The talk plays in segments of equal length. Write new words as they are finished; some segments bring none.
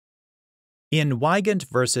In Wygant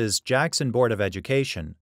versus Jackson Board of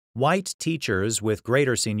Education, white teachers with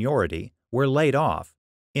greater seniority were laid off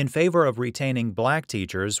in favor of retaining black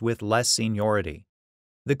teachers with less seniority.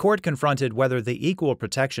 The court confronted whether the Equal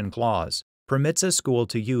Protection Clause permits a school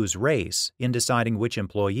to use race in deciding which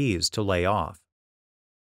employees to lay off.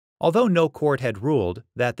 Although no court had ruled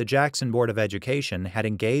that the Jackson Board of Education had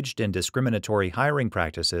engaged in discriminatory hiring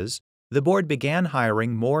practices, the board began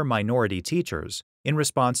hiring more minority teachers in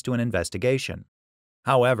response to an investigation.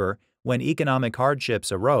 However, when economic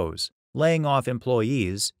hardships arose, laying off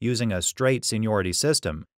employees using a straight seniority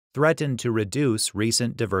system threatened to reduce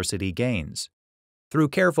recent diversity gains. Through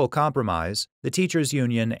careful compromise, the teachers'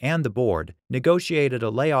 union and the board negotiated a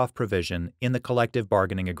layoff provision in the collective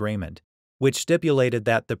bargaining agreement, which stipulated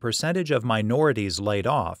that the percentage of minorities laid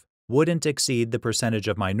off wouldn't exceed the percentage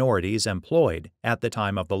of minorities employed at the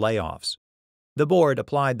time of the layoffs. The board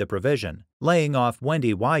applied the provision, laying off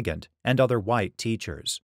Wendy Wygant and other white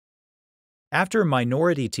teachers. After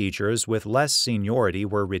minority teachers with less seniority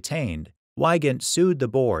were retained, Wygant sued the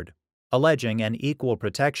board, alleging an equal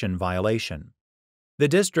protection violation. The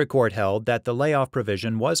district court held that the layoff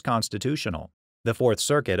provision was constitutional. The Fourth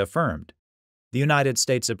Circuit affirmed. The United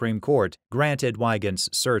States Supreme Court granted Wygant's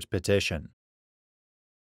cert petition.